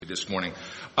this morning.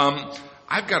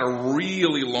 I've got a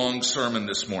really long sermon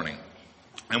this morning,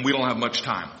 and we don't have much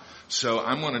time. So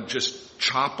I'm going to just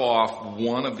chop off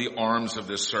one of the arms of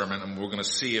this sermon, and we're going to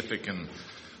see if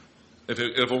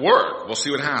it'll work. We'll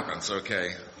see what happens,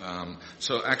 okay?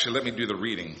 So actually, let me do the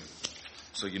reading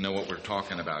so you know what we're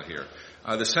talking about here.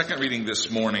 The second reading this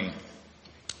morning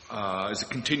is a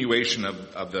continuation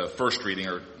of the first reading,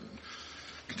 or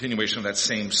continuation of that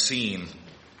same scene.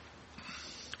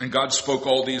 And God spoke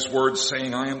all these words,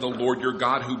 saying, I am the Lord your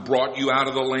God who brought you out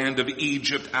of the land of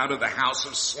Egypt, out of the house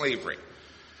of slavery.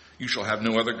 You shall have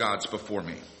no other gods before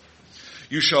me.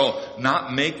 You shall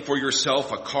not make for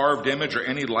yourself a carved image or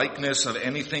any likeness of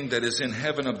anything that is in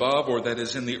heaven above, or that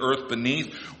is in the earth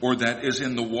beneath, or that is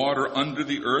in the water under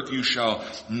the earth. You shall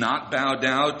not bow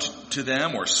down to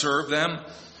them or serve them.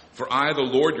 For I, the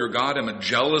Lord your God, am a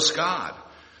jealous God,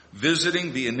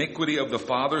 visiting the iniquity of the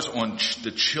fathers on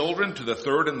the children to the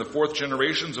third and the fourth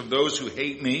generations of those who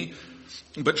hate me,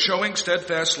 but showing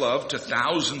steadfast love to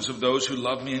thousands of those who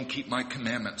love me and keep my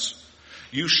commandments.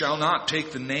 You shall not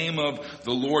take the name of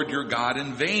the Lord your God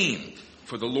in vain,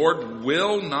 for the Lord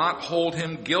will not hold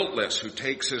him guiltless who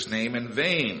takes his name in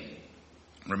vain.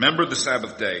 Remember the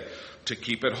Sabbath day to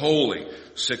keep it holy.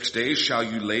 6 days shall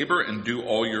you labor and do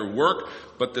all your work,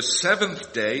 but the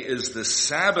seventh day is the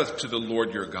Sabbath to the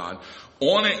Lord your God.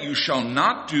 On it you shall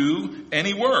not do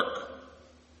any work.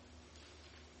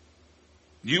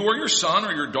 You or your son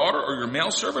or your daughter or your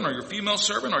male servant or your female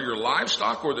servant or your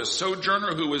livestock or the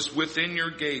sojourner who is within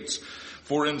your gates.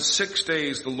 For in 6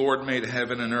 days the Lord made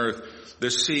heaven and earth,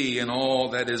 the sea and all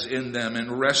that is in them,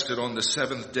 and rested on the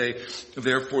seventh day.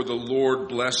 Therefore the Lord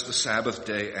blessed the Sabbath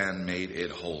day and made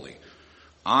it holy.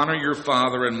 Honor your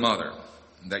father and mother,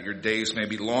 that your days may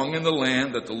be long in the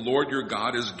land that the Lord your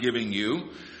God is giving you.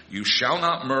 You shall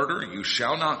not murder, you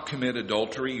shall not commit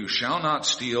adultery, you shall not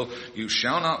steal, you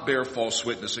shall not bear false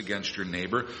witness against your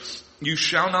neighbor. You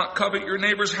shall not covet your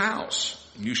neighbor's house.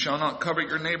 You shall not covet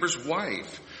your neighbor's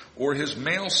wife, or his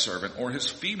male servant, or his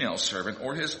female servant,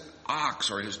 or his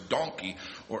ox, or his donkey,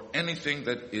 or anything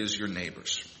that is your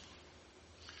neighbor's.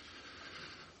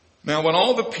 Now when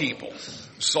all the people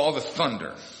saw the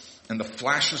thunder and the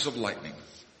flashes of lightning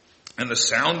and the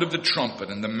sound of the trumpet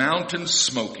and the mountains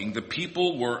smoking, the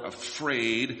people were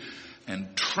afraid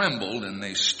and trembled, and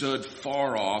they stood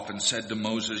far off and said to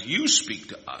Moses, you speak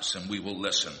to us and we will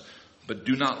listen, but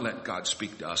do not let God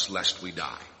speak to us lest we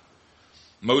die.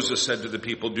 Moses said to the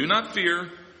people, do not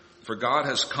fear, for God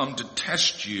has come to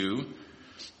test you,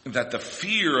 that the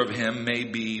fear of him may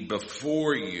be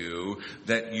before you,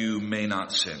 that you may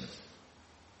not sin.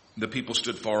 The people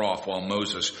stood far off while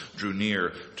Moses drew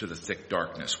near to the thick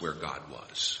darkness where God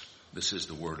was. This is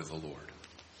the word of the Lord.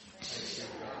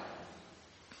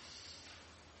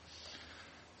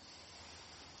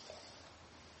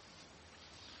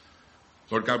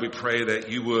 Lord God, we pray that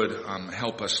you would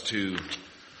help us to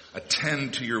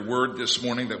attend to your word this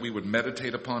morning, that we would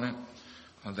meditate upon it,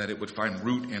 that it would find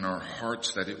root in our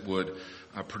hearts, that it would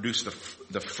produce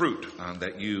the fruit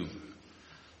that you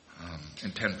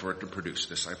intend for it to produce.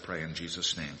 This I pray in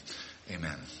Jesus' name.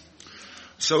 Amen.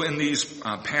 So in these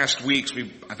past weeks,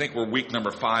 I think we're week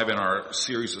number 5 in our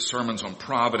series of sermons on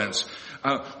providence.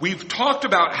 We've talked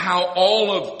about how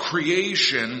all of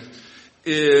creation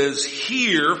is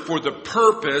here for the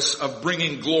purpose of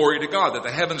bringing glory to God, that the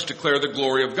heavens declare the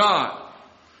glory of God.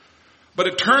 But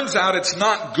it turns out it's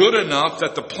not good enough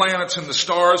that the planets and the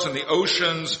stars and the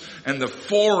oceans and the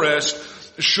forest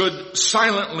should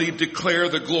silently declare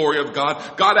the glory of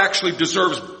God. God actually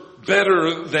deserves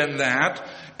better than that.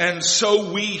 And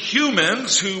so we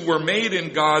humans who were made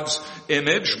in God's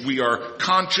image, we are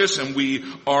conscious and we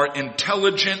are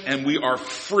intelligent and we are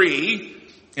free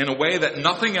in a way that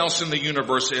nothing else in the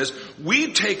universe is.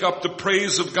 We take up the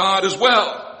praise of God as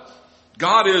well.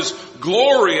 God is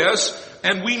glorious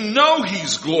and we know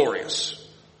he's glorious.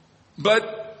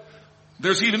 But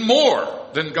there's even more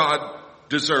than God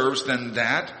deserves than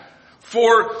that.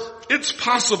 For it's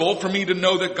possible for me to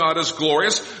know that God is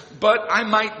glorious, but I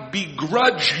might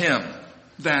begrudge him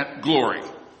that glory.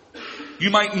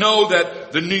 You might know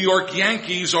that the New York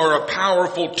Yankees are a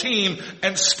powerful team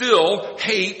and still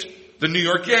hate the New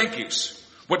York Yankees.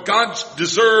 What God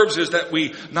deserves is that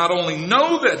we not only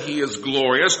know that he is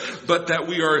glorious, but that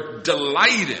we are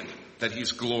delighted that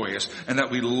he's glorious and that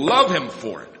we love him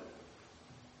for it.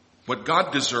 What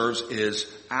God deserves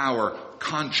is our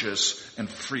conscious and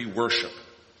free worship.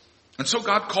 And so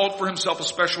God called for himself a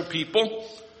special people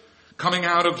coming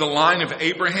out of the line of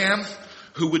Abraham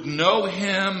who would know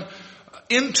him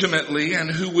intimately and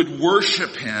who would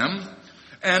worship him.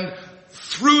 And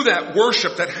through that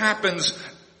worship that happens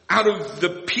out of the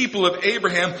people of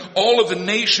Abraham, all of the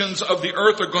nations of the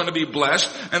earth are going to be blessed.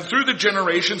 And through the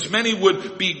generations, many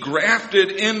would be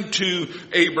grafted into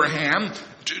Abraham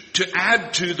to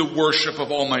add to the worship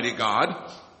of Almighty God.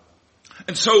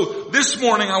 And so this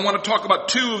morning I want to talk about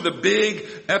two of the big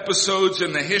episodes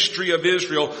in the history of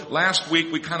Israel. Last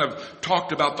week we kind of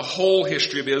talked about the whole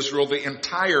history of Israel, the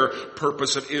entire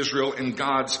purpose of Israel in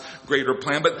God's greater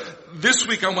plan. But this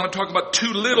week I want to talk about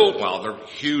two they're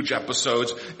huge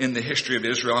episodes in the history of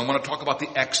Israel. I want to talk about the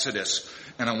Exodus,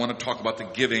 and I want to talk about the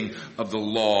giving of the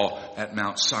law at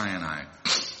Mount Sinai.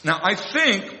 Now I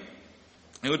think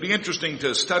it would be interesting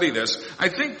to study this. I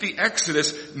think the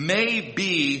Exodus may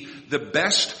be the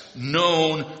best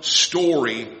known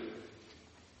story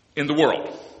in the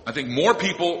world. I think more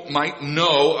people might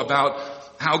know about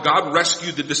how God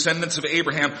rescued the descendants of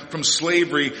Abraham from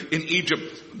slavery in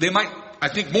Egypt. I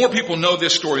think more people know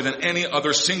this story than any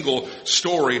other single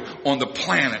story on the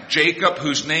planet. Jacob,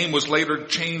 whose name was later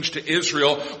changed to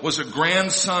Israel, was a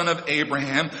grandson of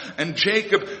Abraham, and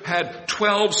Jacob had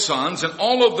 12 sons, and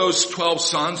all of those 12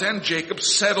 sons and Jacob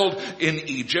settled in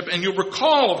Egypt. And you'll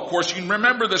recall, of course, you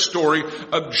remember the story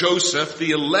of Joseph,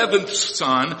 the 11th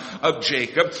son of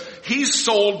Jacob. He's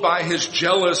sold by his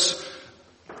jealous,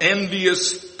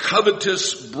 envious,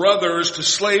 covetous brothers to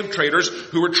slave traders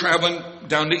who were traveling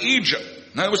down to Egypt.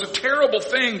 Now, it was a terrible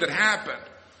thing that happened.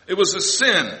 It was a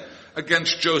sin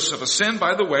against Joseph. A sin,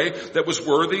 by the way, that was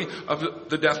worthy of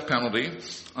the death penalty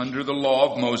under the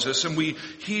law of Moses. And we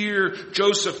hear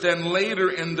Joseph then later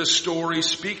in the story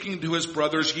speaking to his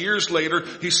brothers years later.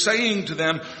 He's saying to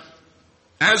them,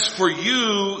 "As for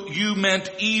you, you meant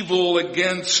evil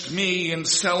against me in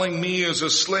selling me as a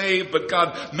slave, but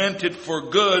God meant it for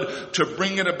good to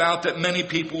bring it about that many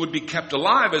people would be kept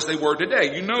alive as they were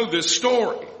today." You know this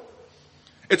story.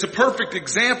 It's a perfect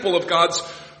example of God's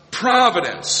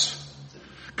providence.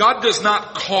 God does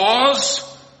not cause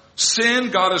sin.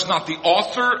 God is not the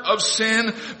author of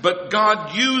sin, but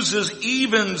God uses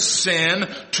even sin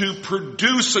to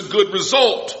produce a good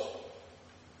result.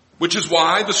 Which is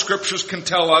why the scriptures can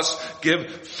tell us,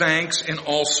 give thanks in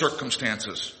all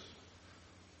circumstances.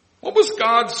 What was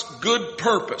God's good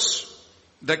purpose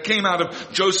that came out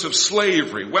of Joseph's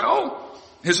slavery? Well,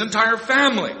 his entire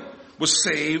family was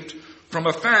saved from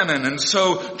a famine. And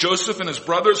so Joseph and his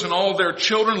brothers and all their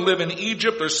children live in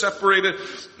Egypt. They're separated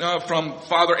from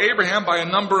Father Abraham by a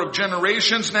number of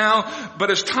generations now.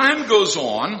 But as time goes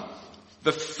on,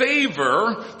 the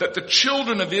favor that the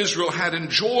children of Israel had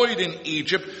enjoyed in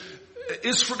Egypt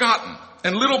is forgotten.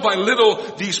 And little by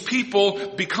little, these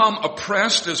people become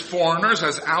oppressed as foreigners,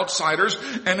 as outsiders.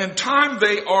 And in time,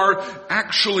 they are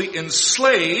actually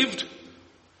enslaved.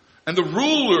 And the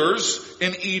rulers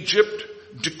in Egypt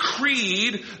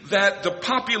decreed that the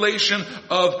population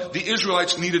of the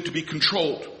Israelites needed to be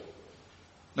controlled.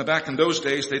 Now, back in those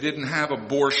days, they didn't have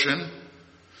abortion,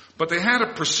 but they had a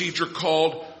procedure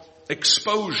called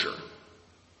exposure.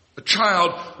 A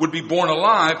child would be born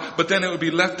alive, but then it would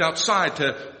be left outside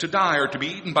to die or to be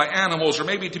eaten by animals, or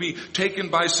maybe to be taken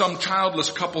by some childless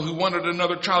couple who wanted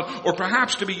another child, or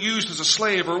perhaps to be used as a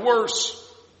slave or worse.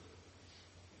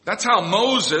 That's how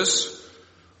Moses,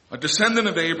 a descendant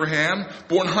of Abraham,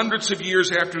 born hundreds of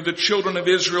years after the children of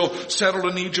Israel settled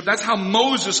in Egypt, that's how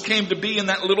Moses came to be in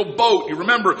that little boat. You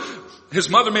remember, his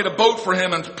mother made a boat for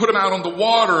him and put him out on the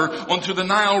water onto the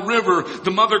Nile River.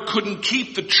 The mother couldn't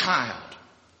keep the child.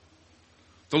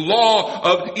 The law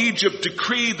of Egypt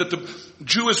decreed that the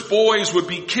Jewish boys would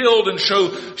be killed, and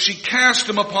so she cast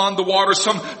him upon the water,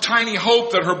 some tiny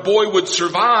hope that her boy would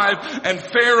survive. And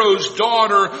Pharaoh's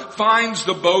daughter finds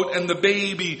the boat and the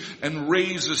baby and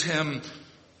raises him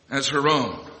as her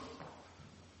own.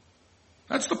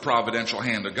 That's the providential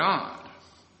hand of God.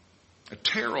 A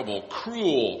terrible,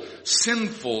 cruel,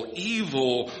 sinful,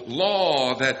 evil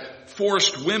law that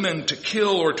forced women to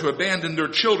kill or to abandon their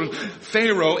children.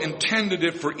 Pharaoh intended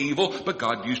it for evil, but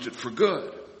God used it for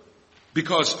good.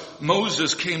 Because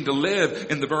Moses came to live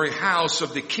in the very house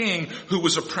of the king who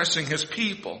was oppressing his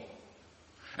people.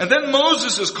 And then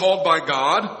Moses is called by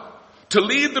God to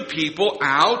lead the people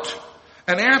out.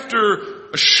 And after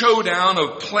a showdown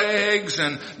of plagues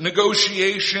and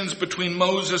negotiations between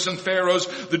Moses and Pharaoh,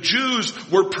 the Jews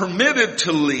were permitted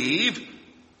to leave,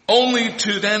 only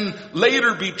to then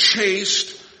later be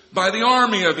chased by the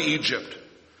army of Egypt.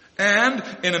 And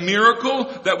in a miracle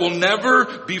that will never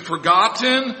be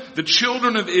forgotten, the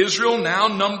children of Israel, now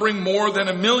numbering more than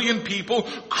 1 million people,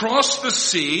 cross the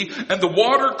sea, and the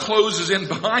water closes in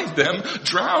behind them,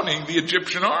 drowning the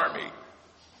Egyptian army.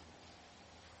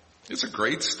 It's a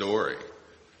great story.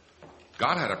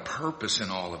 God had a purpose in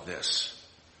all of this.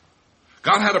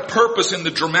 God had a purpose in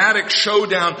the dramatic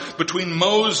showdown between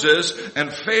Moses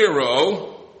and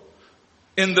Pharaoh,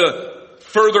 in the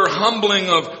further humbling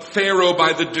of Pharaoh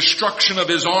by the destruction of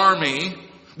his army.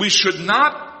 We should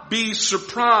not be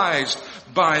surprised,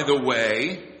 by the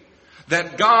way,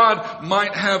 that God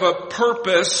might have a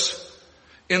purpose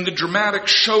in the dramatic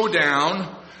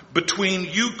showdown between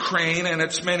Ukraine and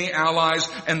its many allies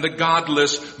and the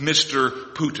godless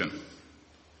Mr. Putin.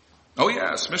 Oh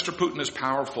yes, Mr. Putin is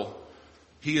powerful.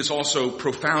 He is also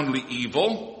profoundly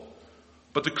evil.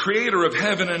 But the creator of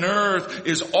heaven and earth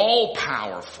is all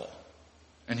powerful.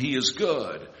 And he is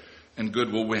good. And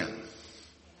good will win.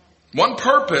 One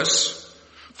purpose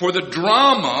for the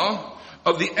drama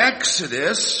of the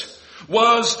Exodus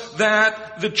was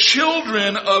that the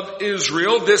children of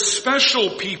Israel, this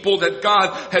special people that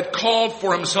God had called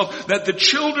for himself, that the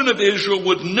children of Israel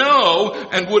would know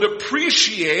and would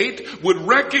appreciate, would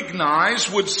recognize,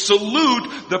 would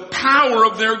salute the power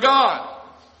of their God.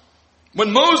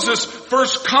 When Moses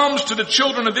first comes to the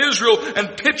children of Israel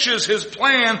and pitches his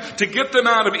plan to get them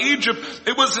out of Egypt,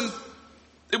 it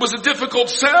was a difficult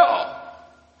sell.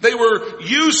 They were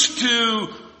used to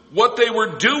what they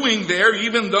were doing there,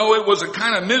 even though it was a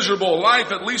kind of miserable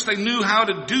life. At least they knew how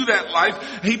to do that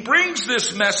life. He brings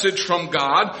this message from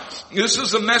God. This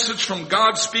is a message from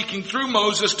God speaking through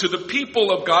Moses to the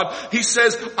people of God. He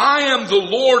says, I am the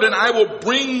Lord, and I will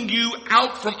bring you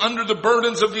out from under the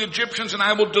burdens of the Egyptians, and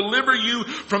I will deliver you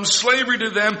from slavery to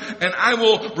them, and I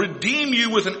will redeem you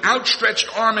with an outstretched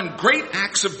arm and great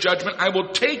acts of judgment. I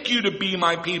will take you to be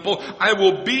my people. I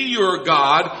will be your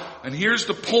God. And here's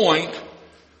the point.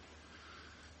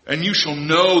 And you shall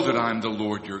know that I'm the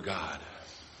Lord your God.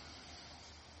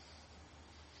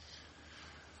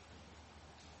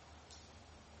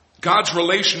 God's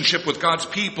relationship with God's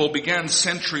people began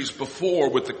centuries before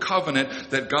with the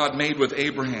covenant that God made with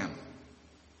Abraham.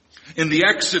 In the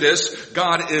Exodus,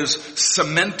 God is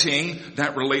cementing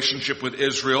that relationship with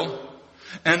Israel,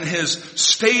 and his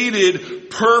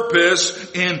stated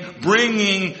purpose in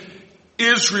bringing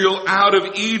Israel out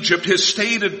of Egypt, his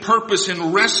stated purpose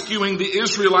in rescuing the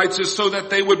Israelites is so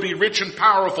that they would be rich and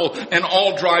powerful and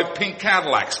all drive pink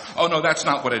Cadillacs. Oh no, that's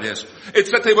not what it is. It's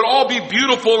that they would all be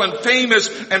beautiful and famous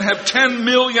and have 10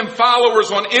 million followers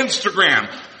on Instagram.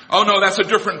 Oh no, that's a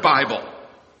different Bible.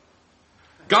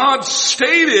 God's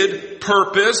stated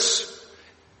purpose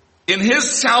in his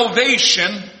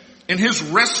salvation, in his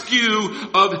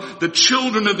rescue of the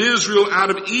children of Israel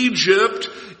out of Egypt,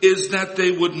 is that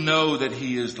they would know that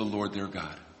he is the Lord their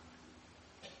God.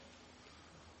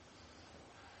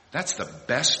 That's the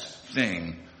best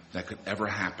thing that could ever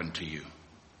happen to you.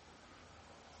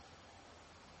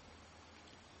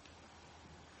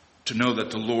 To know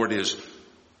that the Lord is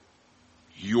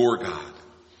your God.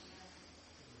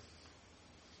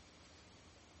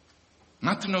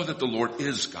 Not to know that the Lord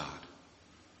is God.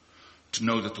 To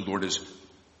know that the Lord is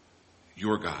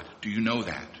your God. Do you know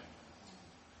that?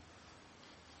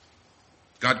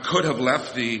 God could have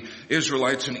left the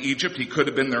Israelites in Egypt. He could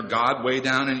have been their God way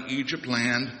down in Egypt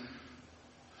land.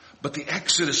 But the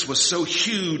Exodus was so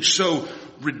huge, so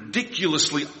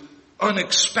ridiculously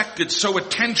unexpected, so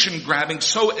attention-grabbing,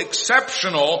 so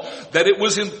exceptional that it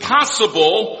was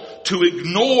impossible to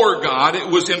ignore God. It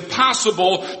was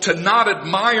impossible to not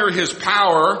admire his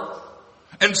power.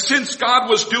 And since God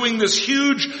was doing this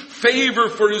huge favor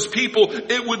for his people,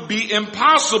 it would be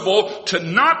impossible to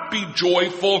not be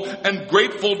joyful and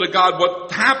grateful to God.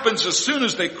 What happens as soon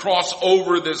as they cross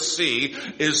over this sea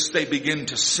is they begin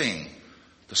to sing.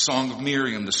 The song of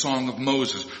Miriam, the song of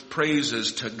Moses,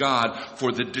 praises to God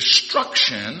for the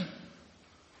destruction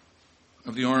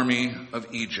of the army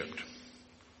of Egypt.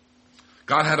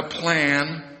 God had a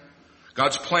plan.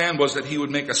 God's plan was that he would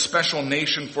make a special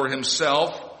nation for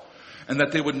himself, and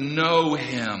that they would know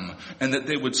him, and that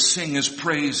they would sing his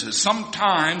praises.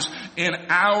 Sometimes in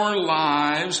our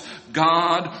lives,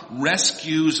 God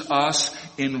rescues us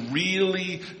in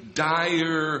really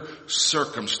dire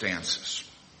circumstances.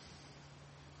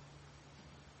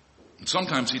 And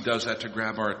sometimes he does that to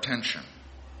grab our attention.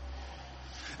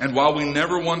 And while we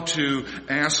never want to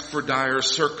ask for dire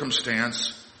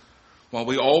circumstance, while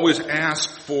we always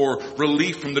ask for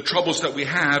relief from the troubles that we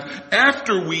have,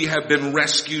 after we have been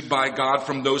rescued by God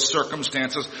from those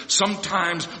circumstances,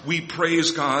 sometimes we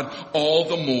praise God all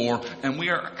the more, and we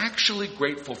are actually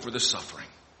grateful for the suffering.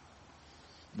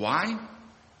 Why?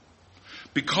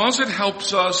 Because it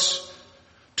helps us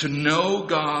to know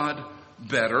God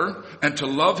better and to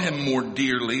love him more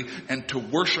dearly and to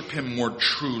worship him more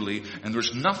truly. And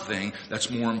there's nothing that's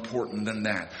more important than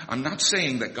that. I'm not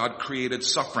saying that God created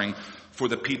suffering for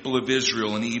the people of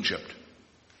Israel in Egypt.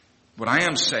 What I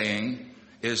am saying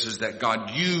is that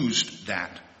God used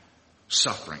that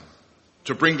suffering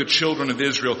to bring the children of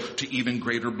Israel to even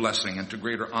greater blessing and to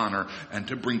greater honor and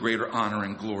to bring greater honor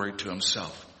and glory to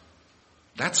himself.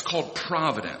 That's called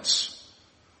providence.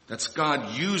 That's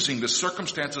God using the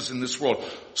circumstances in this world,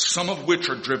 some of which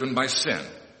are driven by sin,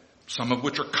 some of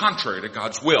which are contrary to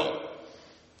God's will.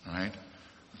 All right?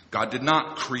 God did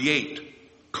not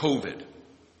create COVID.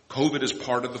 COVID is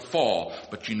part of the fall,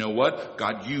 but you know what?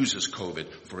 God uses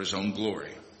COVID for his own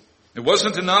glory. It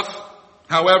wasn't enough,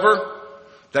 however,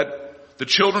 that the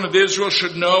children of Israel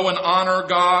should know and honor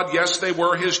God. Yes, they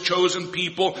were his chosen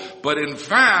people, but in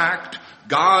fact,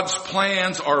 God's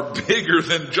plans are bigger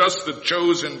than just the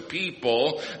chosen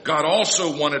people. God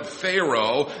also wanted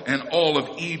Pharaoh and all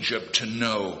of Egypt to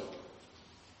know.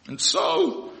 And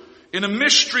so, in a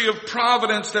mystery of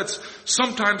providence that's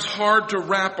sometimes hard to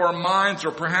wrap our minds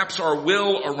or perhaps our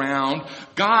will around,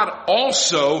 God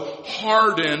also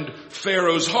hardened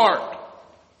Pharaoh's heart.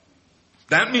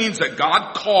 That means that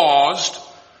God caused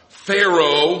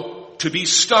Pharaoh to be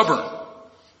stubborn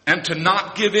and to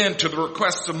not give in to the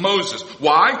requests of Moses.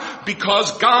 Why?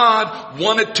 Because God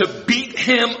wanted to beat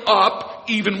him up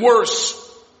even worse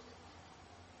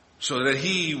so that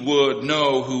he would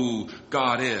know who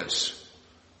God is.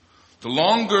 The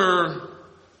longer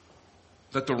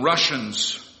that the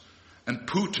Russians and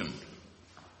Putin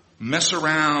mess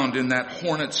around in that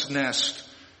hornet's nest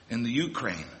in the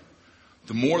Ukraine,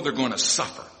 the more they're going to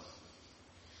suffer.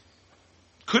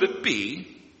 Could it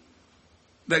be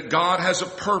that God has a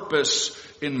purpose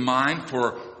in mind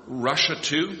for Russia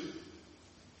too?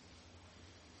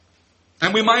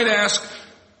 And we might ask,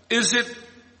 is it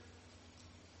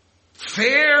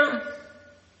fair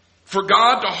for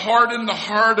God to harden the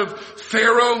heart of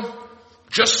Pharaoh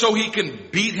just so he can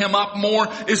beat him up more?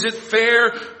 Is it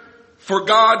fair for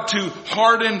God to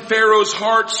harden Pharaoh's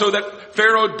heart so that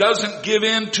Pharaoh doesn't give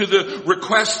in to the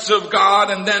requests of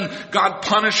God and then God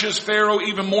punishes Pharaoh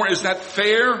even more? Is that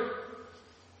fair?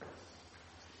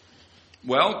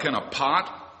 Well, can a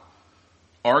pot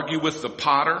argue with the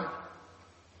potter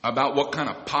about what kind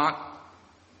of pot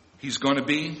he's going to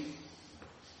be?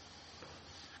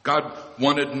 God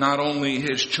wanted not only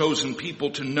his chosen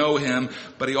people to know him,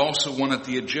 but he also wanted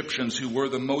the Egyptians, who were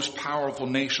the most powerful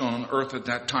nation on earth at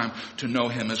that time, to know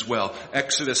him as well.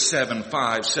 Exodus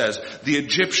 7:5 says, "The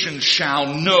Egyptians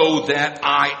shall know that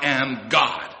I am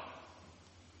God."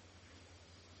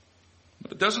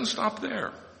 But it doesn't stop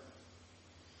there.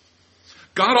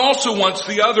 God also wants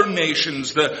the other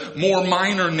nations, the more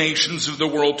minor nations of the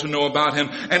world, to know about him.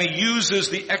 And he uses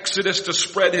the Exodus to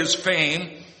spread his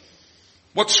fame.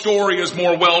 What story is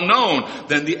more well known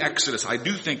than the Exodus? I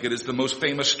do think it is the most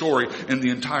famous story in the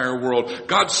entire world.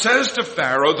 God says to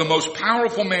Pharaoh, the most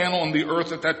powerful man on the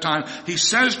earth at that time, he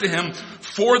says to him,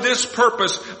 "For this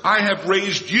purpose I have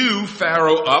raised you,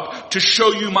 Pharaoh, up to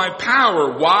show you my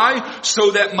power." Why?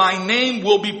 So that my name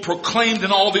will be proclaimed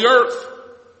in all the earth.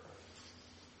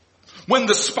 When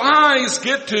the spies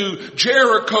get to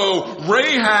Jericho,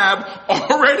 Rahab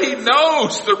already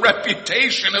knows the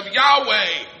reputation of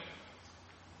Yahweh.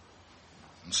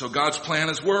 So God's plan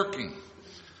is working.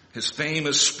 His fame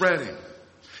is spreading.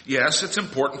 Yes, it's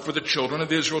important for the children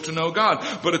of Israel to know God,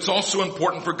 but it's also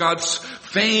important for God's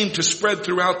fame to spread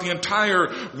throughout the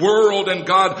entire world, and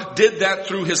God did that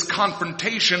through his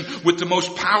confrontation with the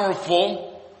most powerful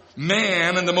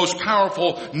man and the most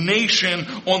powerful nation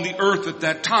on the earth at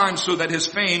that time, so that his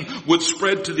fame would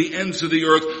spread to the ends of the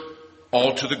earth,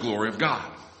 all to the glory of God.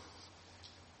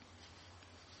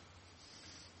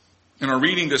 In our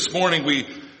reading this morning, we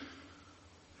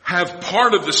have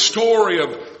part of the story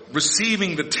of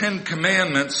receiving the 10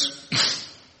 Commandments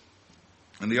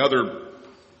and the other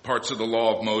parts of the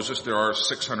law of Moses. There are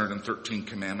 613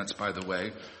 commandments, by the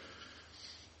way.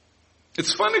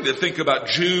 It's funny to think about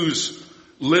Jews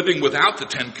living without the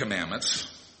 10 Commandments,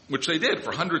 which they did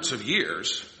for hundreds of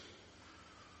years.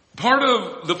 Part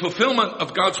of the fulfillment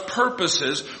of God's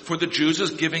purposes for the Jews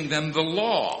is giving them the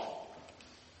law.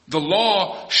 The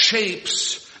law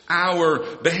shapes our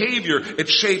behavior. It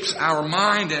shapes our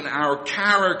mind and our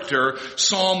character.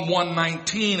 Psalm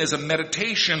 119 is a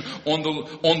meditation on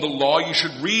the law. You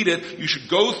should read it. You should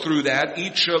go through that.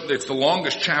 It's the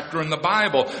longest chapter in the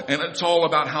Bible, and it's all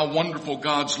about how wonderful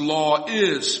God's law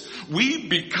is. We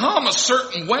become a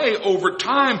certain way over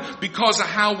time because of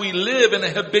how we live in a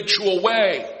habitual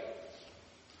way.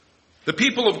 The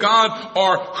people of God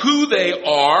are who they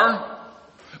are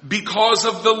because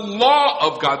of the law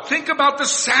of God. Think about the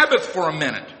Sabbath for a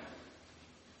minute.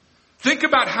 Think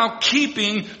about how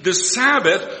keeping the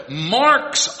Sabbath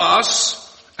marks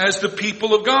us as the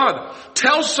people of God.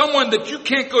 Tell someone that you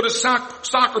can't go to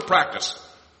soccer practice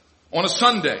on a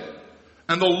Sunday.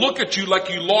 And they'll look at you like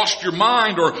you lost your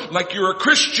mind or like you're a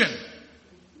Christian.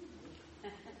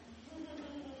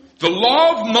 The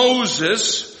law of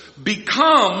Moses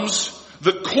becomes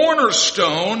the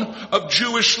cornerstone of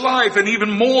Jewish life, and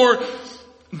even more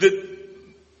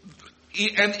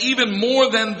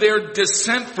than their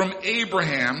descent from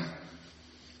Abraham,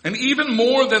 and even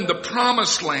more than the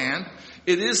promised land,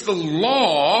 it is the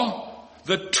law,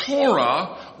 the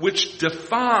Torah, which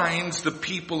defines the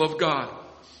people of God.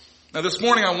 Now this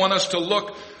morning I want us to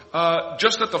look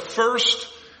just at the first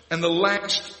and the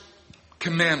last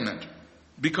commandment,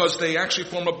 because they actually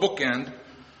form a bookend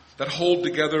that hold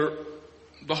together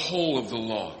the whole of the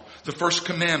law. The first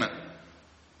commandment,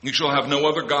 you shall have no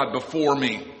other God before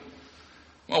me.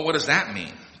 Well, what does that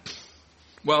mean?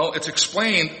 Well, it's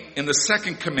explained in the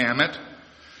second commandment.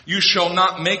 You shall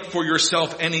not make for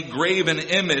yourself any graven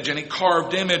image, any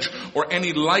carved image, or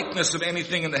any likeness of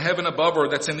anything in the heaven above, or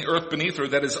that's in the earth beneath, or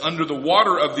that is under the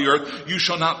water of the earth. You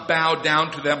shall not bow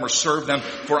down to them or serve them,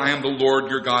 for I am the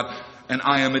Lord your God, and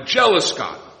I am a jealous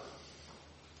God.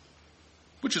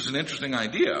 Which is an interesting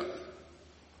idea.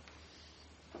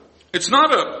 It's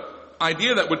not an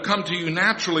idea that would come to you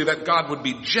naturally that God would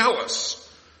be jealous.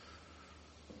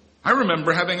 I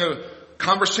remember having a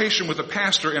conversation with a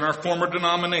pastor in our former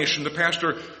denomination, the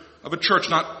pastor of a church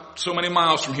not so many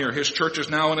miles from here. His church is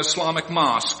now an Islamic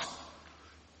mosque.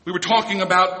 We were talking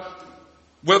about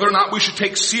whether or not we should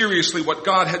take seriously what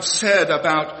God had said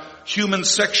about human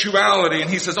sexuality. And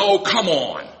he says, oh, come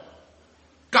on.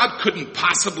 God couldn't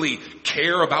possibly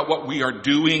care about what we are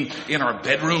doing in our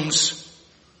bedrooms.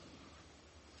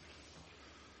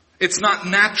 It's not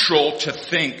natural to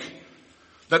think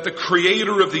that the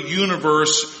creator of the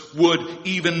universe would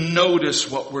even notice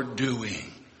what we're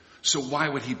doing. So why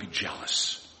would he be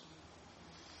jealous?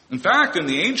 In fact, in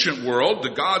the ancient world, the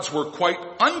gods were quite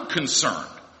unconcerned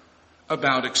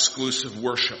about exclusive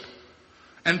worship.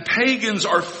 And pagans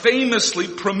are famously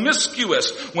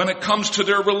promiscuous when it comes to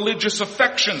their religious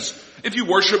affections. If you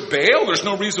worship Baal, there's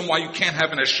no reason why you can't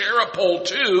have an Asherah pole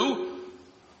too.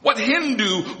 What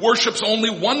Hindu worships only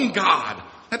one God?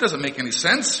 That doesn't make any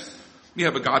sense. You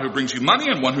have a God who brings you money,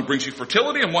 and one who brings you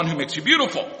fertility, and one who makes you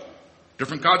beautiful.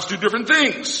 Different gods do different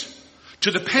things.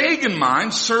 To the pagan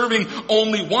mind, serving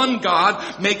only one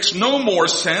God makes no more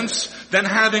sense than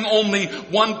having only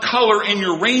one color in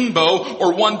your rainbow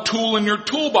or one tool in your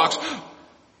toolbox.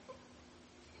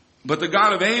 But the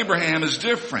God of Abraham is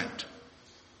different.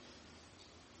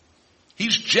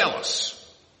 He's jealous.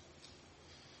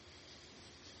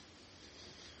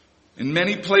 In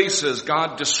many places,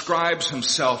 God describes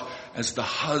himself as the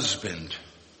husband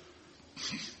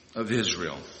of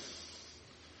Israel.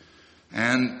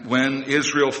 And when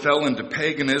Israel fell into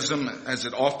paganism, as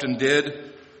it often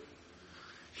did,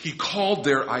 he called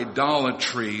their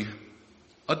idolatry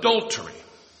adultery.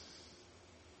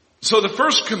 So the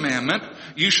first commandment,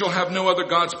 you shall have no other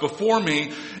gods before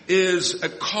me, is a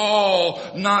call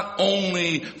not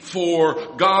only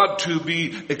for God to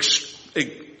be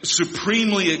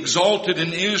supremely exalted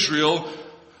in Israel,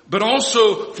 but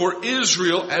also for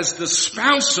Israel as the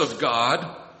spouse of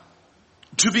God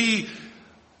to be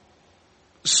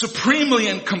supremely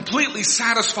and completely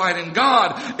satisfied in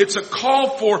God. It's a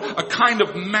call for a kind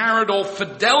of marital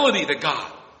fidelity to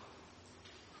God.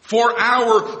 For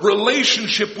our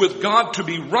relationship with God to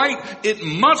be right, it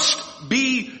must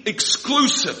be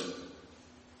exclusive.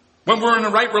 When we're in a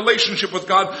right relationship with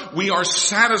God, we are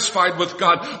satisfied with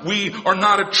God. We are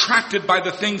not attracted by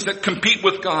the things that compete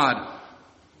with God.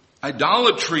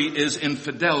 Idolatry is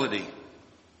infidelity.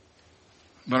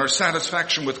 But our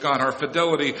satisfaction with God, our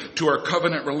fidelity to our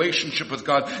covenant relationship with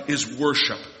God is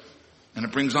worship. And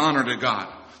it brings honor to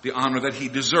God, the honor that he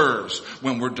deserves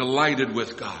when we're delighted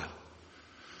with God.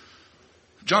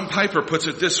 John Piper puts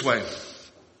it this way.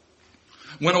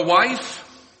 When a wife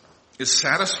is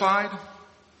satisfied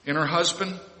in her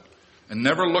husband and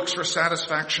never looks for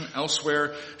satisfaction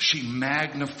elsewhere, she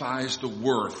magnifies the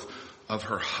worth of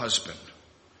her husband.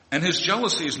 And his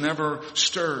jealousy is never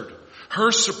stirred.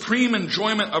 Her supreme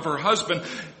enjoyment of her husband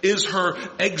is her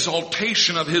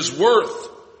exaltation of his worth.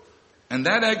 And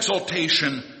that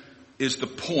exaltation is the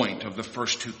point of the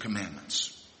first two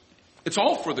commandments. It's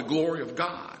all for the glory of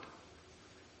God.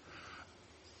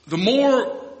 The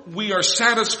more we are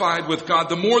satisfied with God,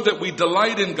 the more that we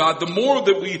delight in God, the more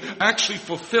that we actually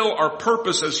fulfill our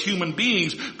purpose as human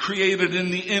beings created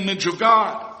in the image of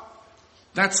God.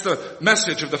 That's the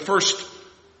message of the first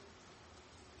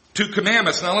two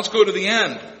commandments. Now let's go to the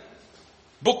end.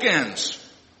 Bookends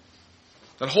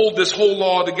that hold this whole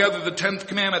law together. The 10th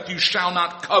commandment, you shall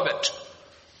not covet,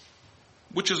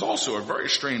 which is also a very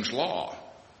strange law.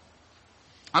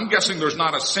 I'm guessing there's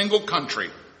not a single country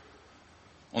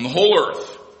on the whole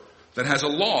earth that has a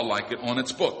law like it on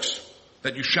its books,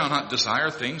 that you shall not desire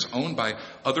things owned by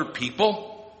other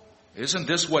people. Isn't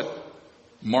this what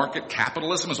market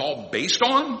capitalism is all based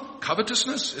on?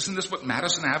 Covetousness? Isn't this what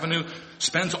Madison Avenue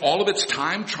spends all of its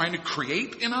time trying to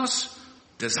create in us?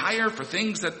 Desire for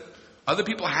things that other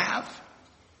people have?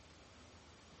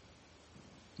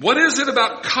 What is it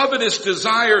about covetous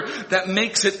desire that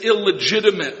makes it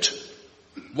illegitimate?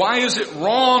 Why is it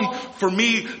wrong for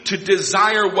me to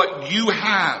desire what you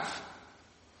have?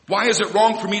 Why is it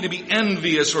wrong for me to be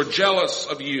envious or jealous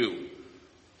of you?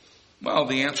 Well,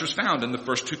 the answer is found in the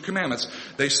first two commandments.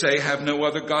 They say, have no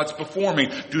other gods before me.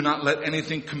 Do not let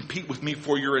anything compete with me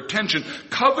for your attention.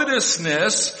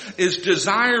 Covetousness is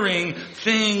desiring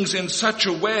things in such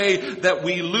a way that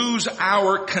we lose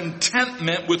our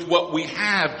contentment with what we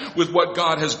have, with what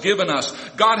God has given us.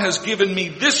 God has given me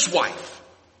this wife.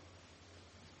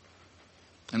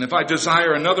 And if I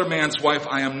desire another man's wife,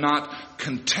 I am not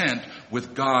content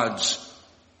with God's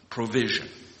provision.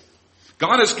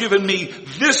 God has given me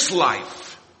this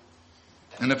life.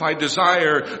 And if I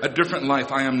desire a different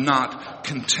life, I am not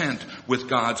content with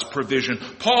God's provision.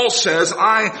 Paul says,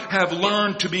 I have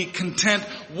learned to be content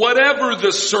whatever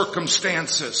the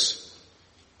circumstances.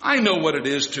 I know what it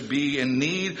is to be in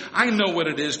need. I know what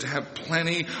it is to have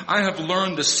plenty. I have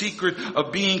learned the secret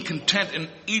of being content in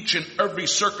each and every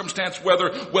circumstance,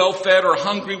 whether well-fed or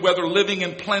hungry, whether living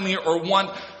in plenty or want.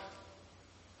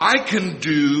 I can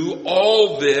do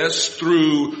all this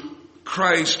through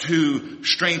Christ who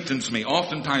strengthens me.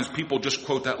 Oftentimes people just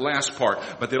quote that last part,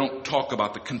 but they don't talk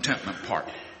about the contentment part.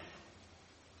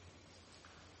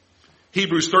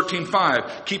 Hebrews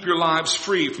 13:5, keep your lives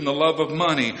free from the love of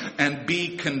money and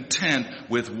be content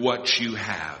with what you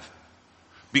have.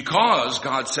 Because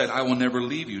God said, I will never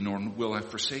leave you, nor will I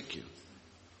forsake you.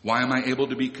 Why am I able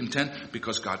to be content?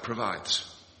 Because God provides.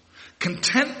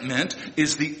 Contentment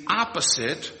is the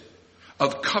opposite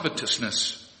of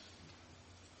covetousness.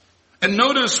 And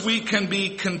notice we can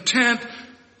be content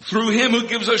through Him who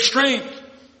gives us strength.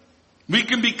 We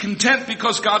can be content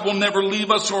because God will never leave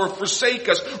us or forsake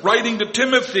us. Writing to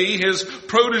Timothy, his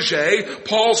protege,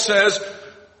 Paul says,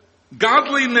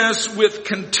 godliness with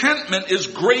contentment is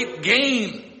great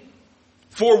gain.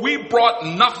 For we brought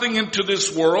nothing into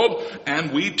this world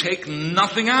and we take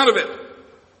nothing out of it.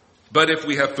 But if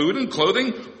we have food and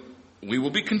clothing, we will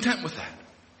be content with that.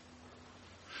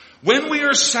 When we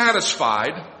are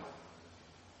satisfied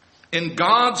in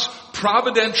God's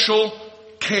providential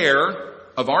care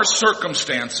of our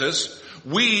circumstances,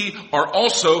 we are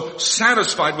also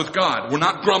satisfied with God. We're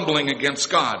not grumbling against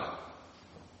God.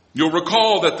 You'll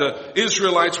recall that the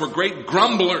Israelites were great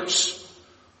grumblers.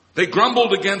 They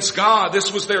grumbled against God.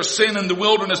 This was their sin in the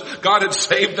wilderness. God had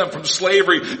saved them from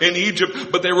slavery in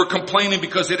Egypt, but they were complaining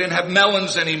because they didn't have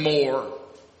melons anymore.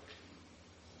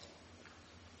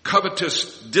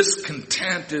 Covetous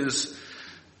discontent is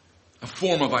a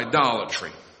form of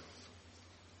idolatry.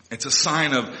 It's a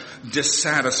sign of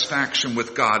dissatisfaction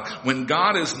with God. When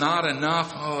God is not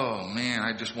enough, oh man,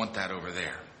 I just want that over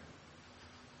there.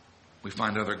 We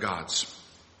find other gods.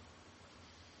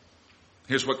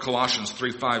 Here's what Colossians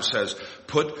 3:5 says.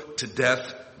 Put to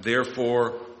death,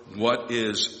 therefore, what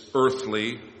is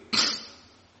earthly.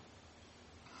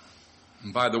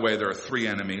 And by the way, there are three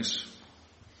enemies.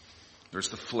 There's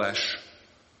the flesh.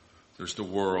 There's the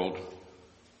world.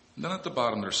 And then at the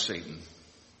bottom, there's Satan.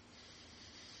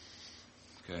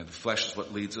 Okay, the flesh is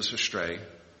what leads us astray.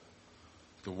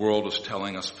 The world is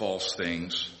telling us false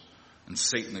things. And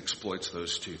Satan exploits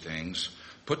those two things.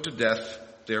 Put to death,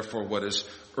 therefore, what is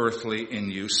earthly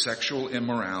in you: sexual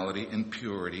immorality,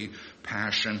 impurity,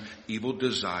 passion, evil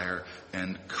desire,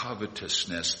 and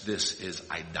covetousness. This is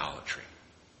idolatry.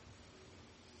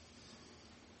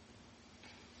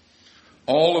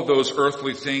 All of those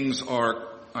earthly things are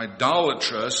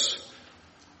idolatrous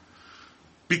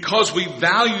because we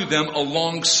value them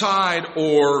alongside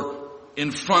or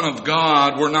in front of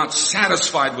God. We're not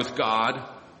satisfied with God.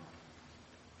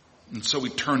 And so we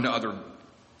turn to other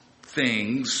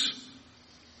things.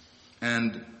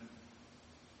 And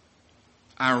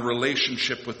our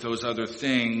relationship with those other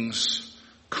things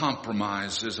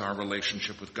compromises our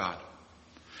relationship with God.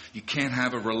 You can't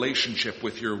have a relationship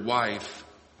with your wife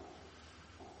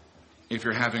if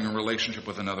you're having a relationship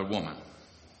with another woman.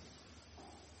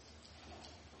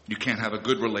 You can't have a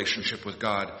good relationship with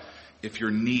God if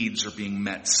your needs are being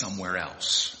met somewhere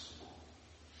else.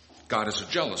 God is a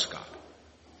jealous God.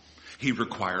 He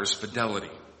requires fidelity.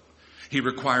 He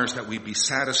requires that we be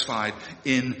satisfied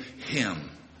in Him.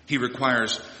 He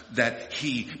requires that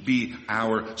He be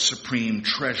our supreme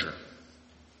treasure.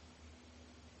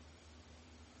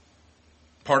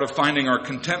 Part of finding our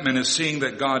contentment is seeing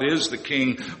that God is the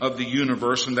King of the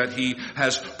universe and that He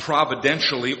has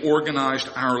providentially organized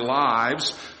our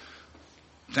lives.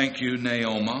 Thank you,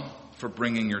 Naoma, for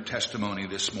bringing your testimony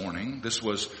this morning. This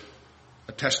was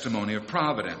a testimony of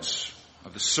providence,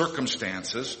 of the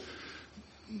circumstances,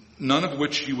 none of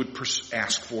which you would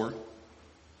ask for.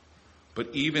 But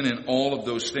even in all of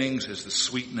those things is the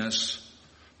sweetness,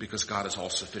 because God is all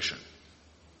sufficient.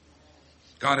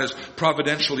 God has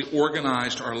providentially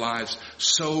organized our lives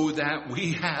so that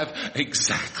we have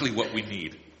exactly what we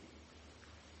need.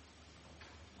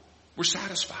 We're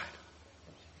satisfied.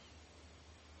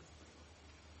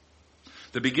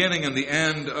 The beginning and the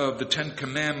end of the Ten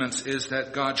Commandments is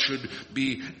that God should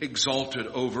be exalted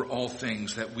over all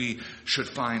things, that we should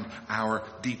find our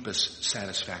deepest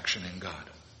satisfaction in God.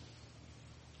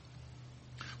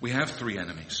 We have three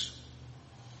enemies.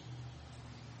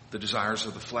 The desires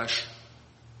of the flesh,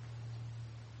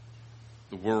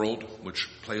 the world, which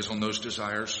plays on those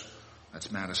desires.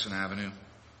 That's Madison Avenue.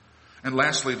 And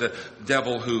lastly, the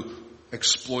devil who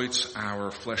exploits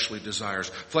our fleshly desires.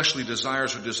 Fleshly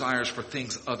desires are desires for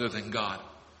things other than God.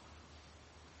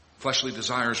 Fleshly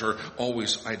desires are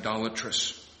always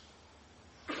idolatrous.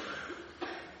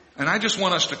 And I just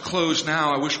want us to close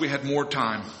now. I wish we had more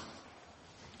time,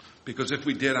 because if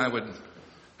we did, I would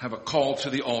have a call to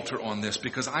the altar on this,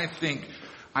 because I think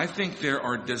there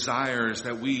are desires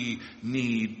that we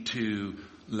need to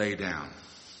lay down.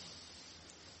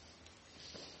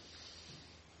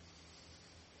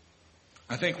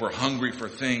 I think we're hungry for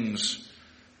things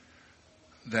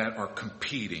that are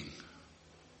competing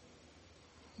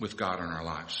with God in our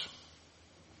lives.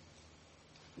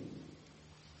 The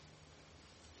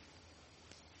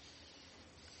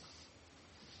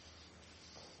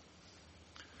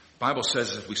Bible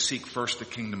says if we seek first the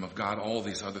kingdom of God, all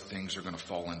these other things are going to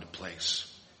fall into place.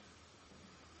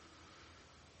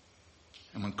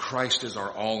 And when Christ is our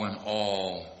all in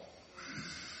all,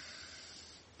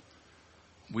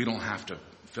 we don't have to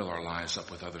fill our lives up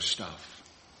with other stuff.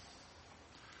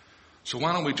 So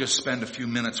why don't we just spend a few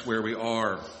minutes where we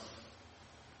are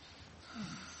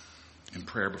in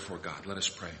prayer before God. Let us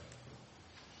pray.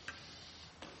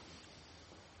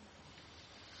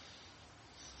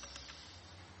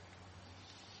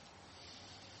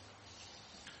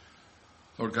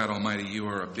 Lord God Almighty, you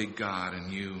are a big God,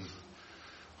 and you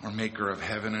are maker of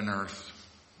heaven and earth.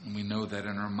 And we know that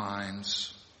in our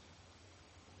minds.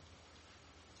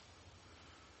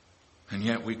 And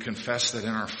yet we confess that in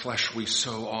our flesh we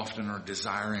so often are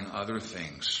desiring other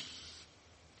things.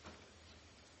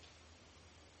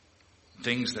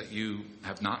 Things that you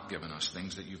have not given us,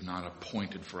 things that you've not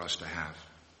appointed for us to have.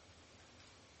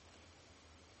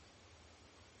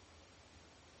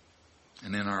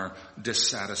 And in our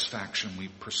dissatisfaction, we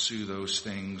pursue those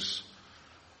things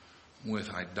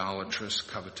with idolatrous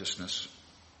covetousness.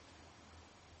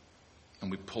 And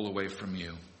we pull away from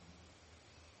you.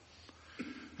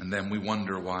 And then we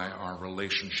wonder why our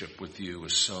relationship with you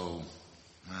is so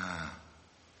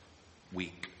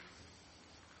weak.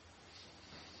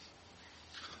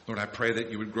 Lord, I pray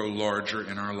that you would grow larger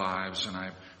in our lives, and I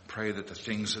pray that the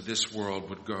things of this world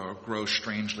would grow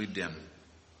strangely dim.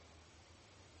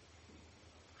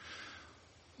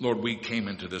 Lord, we came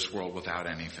into this world without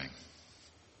anything.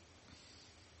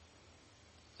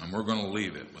 And we're going to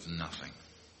leave it with nothing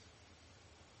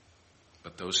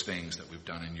but those things that we've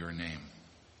done in your name.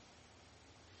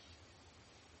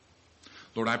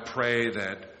 Lord, I pray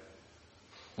that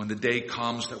when the day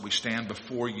comes that we stand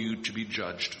before you to be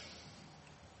judged,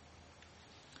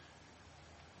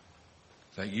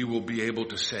 that you will be able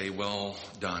to say, well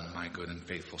done, my good and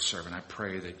faithful servant. I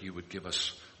pray that you would give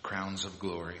us crowns of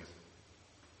glory,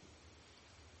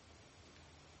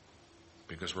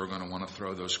 because we're going to want to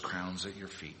throw those crowns at your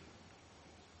feet.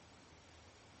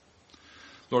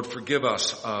 Lord, forgive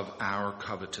us of our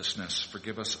covetousness.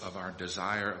 Forgive us of our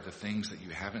desire of the things that you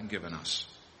haven't given us.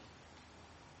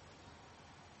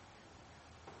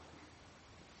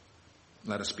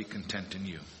 Let us be content in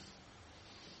you.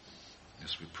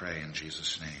 As we pray in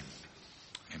Jesus'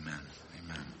 name. Amen.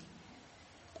 Amen.